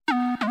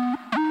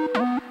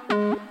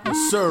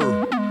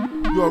sir.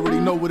 You already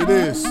know what it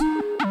is.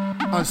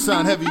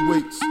 Unsigned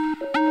heavyweights.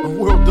 A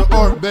world of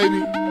art,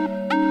 baby.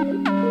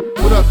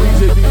 What up,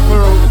 DJ B.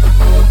 Pearl?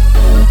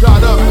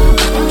 Dot up.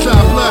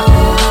 Time black.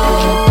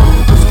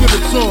 Let's give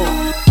it to him.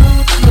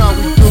 You know how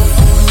we do.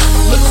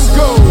 Let's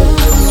go.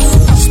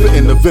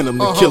 Spitting the venom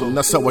to kill him,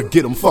 that's how I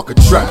get him. Fuck a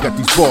trap, got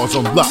these bars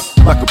on lock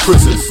like a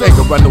prison.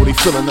 Anger, I know they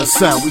feeling the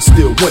sound. We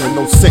still winning,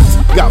 no saints.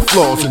 Got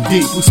flaws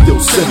indeed, we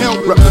still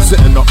sinning.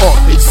 Representing the art,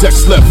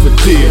 execs left for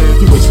dead.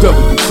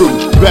 UHW crew,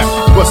 back,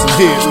 busting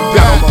heads. We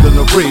got them all in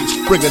the rage,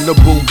 bringing the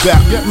boom back.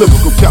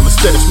 Lyrical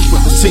calisthenics, we put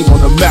the team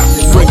on the map.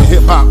 Bringing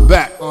hip hop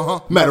back.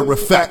 Matter of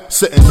fact,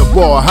 setting the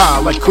bar high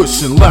like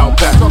Cushion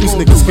loud back. These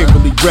niggas can't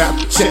really rap,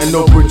 chanting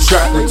over a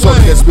track. They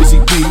talking as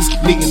busy bees,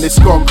 needing this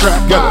skull crack.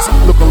 Got us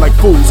looking like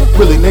fools,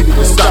 really needed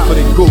to stop, but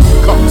they go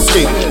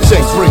confiscate.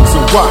 Change rings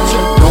and watch.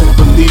 Don't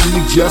believe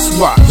me, just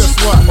watch.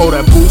 All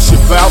that bullshit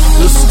about,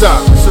 just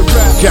stop.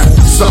 Got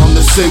something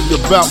to say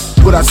about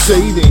what I say,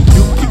 then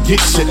you can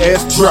get your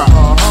ass dropped.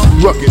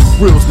 Ruggid,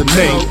 real's the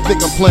name.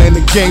 Think I'm playing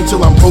the game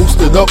till I'm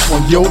posted up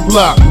on your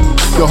block.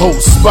 The whole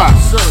spot,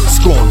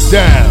 it's going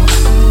down.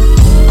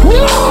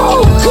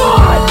 No,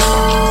 God!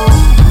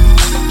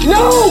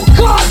 No,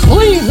 God,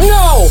 please,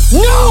 no!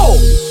 No!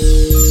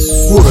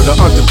 Word of the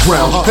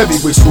underground,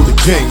 heavyweights rule the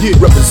game.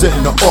 Representing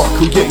the art,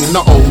 creating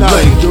our own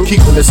lane.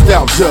 Keeping the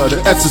nostalgia,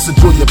 the essence,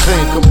 enjoy your pain.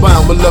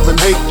 Combined with love and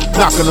hate,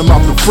 knocking them out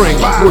the frame.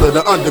 Word of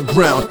the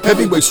underground,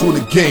 heavyweights rule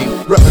the game.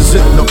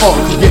 Representing the art,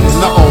 creating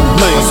our own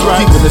lane.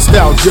 Keeping the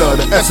nostalgia,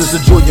 the essence,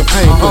 enjoy your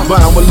pain.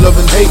 Combined with love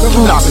and hate,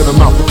 knocking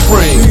them out the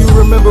frame. Do you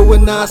remember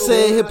when I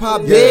said hip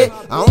hop dead?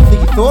 I don't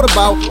think you thought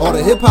about all the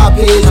hip hop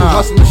heads who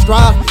hustle and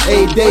strive.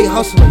 Every day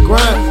hustle and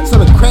grind.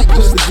 Selling crack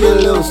just to get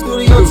a little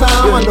studio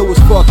time. I know it's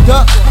fucked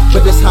up,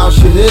 but this how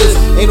shit is.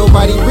 Ain't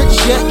nobody rich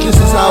yet, this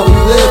is how we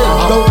live.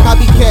 Don't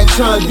copycat,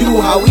 try and do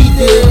how we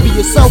did. Be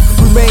yourself,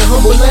 remain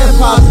humble and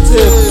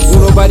positive.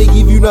 Won't nobody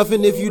give you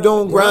nothing if you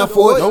don't grind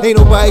for it. Ain't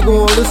nobody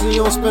gonna listen,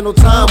 you don't spend no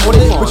time on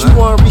it. But you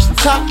wanna reach the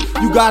top,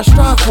 you gotta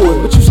strive for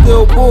it. But you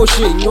still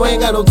bullshit, you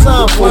ain't got no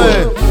time for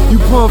it. You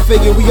pump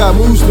faking, we got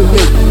moves to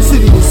make.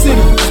 City to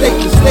city, state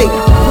to state.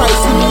 Probably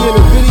see me in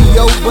a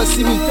video, but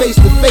see me face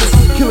to face.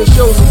 Killing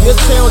shows in your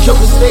town,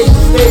 jumping stage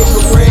to stage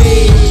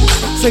parade.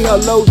 Say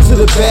hello to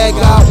the bad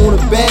guy on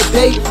a bad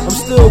day, I'm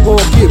still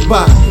gonna get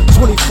by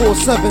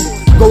 24/7,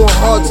 going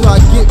hard till I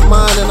get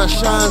mine and I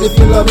shine. If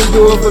you love me,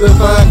 do it for the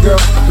vine, girl,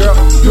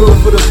 do it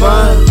for the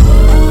vine.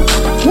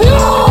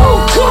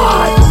 No,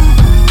 God!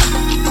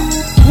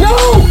 No,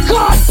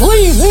 God,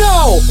 please,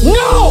 no!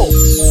 No!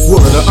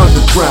 Word of the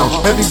underground,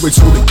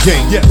 heavyweights rule the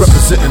game.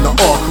 Representing the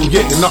art,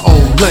 creating our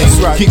own lane.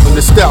 Keeping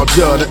the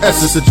nostalgia, the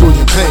essence, enjoy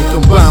your pain.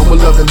 Combined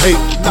with love and hate,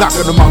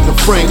 knocking them out the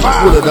frame.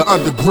 Word of the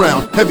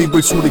underground,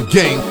 heavyweights rule the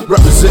game.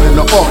 Representing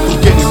the art,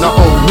 creating our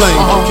own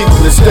lane. Keeping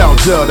the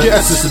nostalgia, the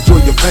essence,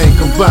 enjoy your pain.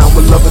 Combined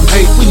with love and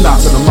hate, we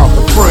knocking them out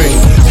the frame.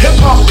 Hip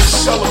hop is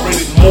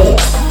celebrated more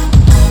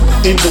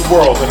in the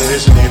world than it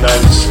is in the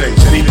United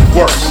States, and even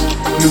worse,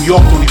 New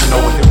York don't even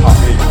know what hip hop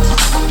is.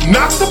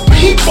 Not the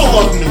people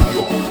of New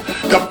York.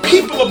 The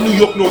people of New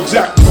York know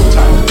exactly what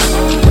time it is.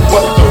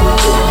 But the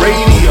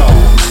radio,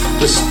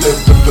 the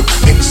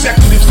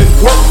executives that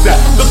work that,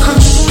 the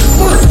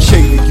consumer.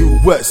 K to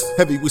US,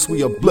 heavyweights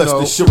we are blessed.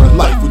 Ensuring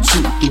life with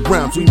you. Through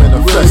rounds we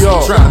manifest.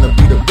 Trying to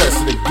be the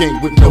best of the game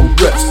with no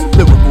rest.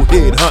 Lyrical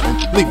head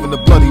hunting, leaving the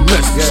bloody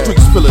mess. The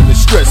streets feeling the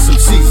stress. Some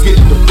C's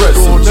getting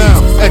depressed. Some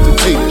G's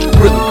agitated,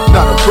 really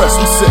not impressed.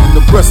 We setting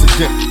the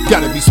precedent.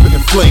 Gotta be spitting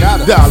flame.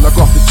 Dialogue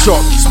off the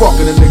chart,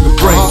 sparking a nigga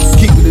brain.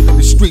 Keeping it in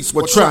the streets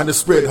while trying to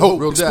spread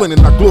hope. Explaining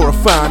our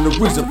glorifying the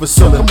reason for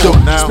selling dope.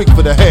 Speak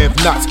for the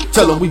have-nots,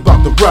 tell them we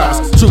bout to rise.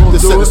 Truth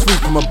that set us free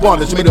from a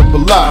bondage made up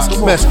of lies.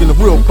 Masking the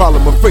real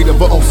problem, afraid of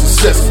our own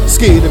success.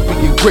 Scared of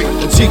being great,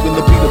 achieving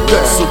to be the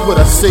best. So what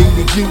I say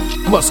to you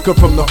must come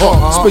from the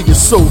heart. Spill your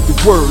soul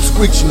through words,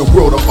 reaching the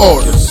world of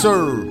art.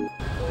 Sir.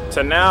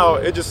 To now,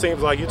 it just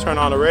seems like you turn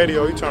on the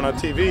radio, you turn on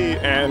TV,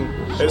 and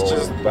it's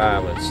just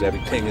violence.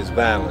 Everything is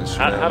violence.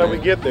 How do we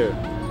get there?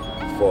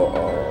 For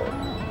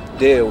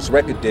deals,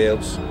 record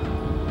deals.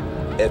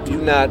 If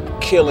you're not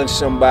killing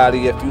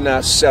somebody, if you're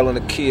not selling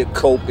a kid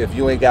coke, if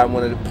you ain't got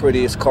one of the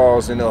prettiest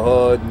cars in the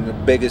hood and the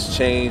biggest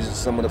chains and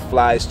some of the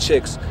flyest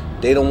chicks,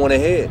 they don't want to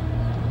hear it.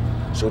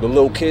 So the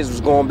little kids was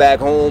going back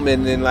home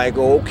and then like,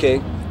 oh,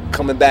 okay,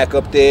 coming back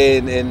up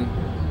there and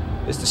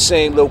it's the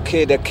same little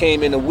kid that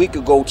came in a week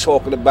ago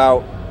talking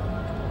about,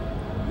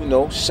 you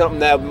know, something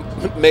that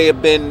may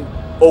have been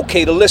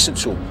okay to listen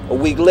to. A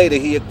week later,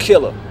 he a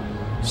killer.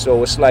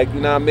 So it's like, you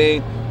know what I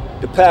mean?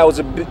 The powers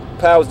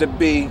that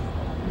be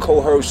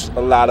coerce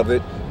a lot of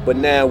it, but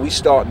now we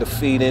starting to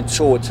feed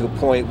into it to the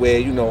point where,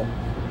 you know,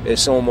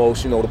 it's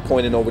almost, you know, the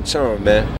point of no return, man.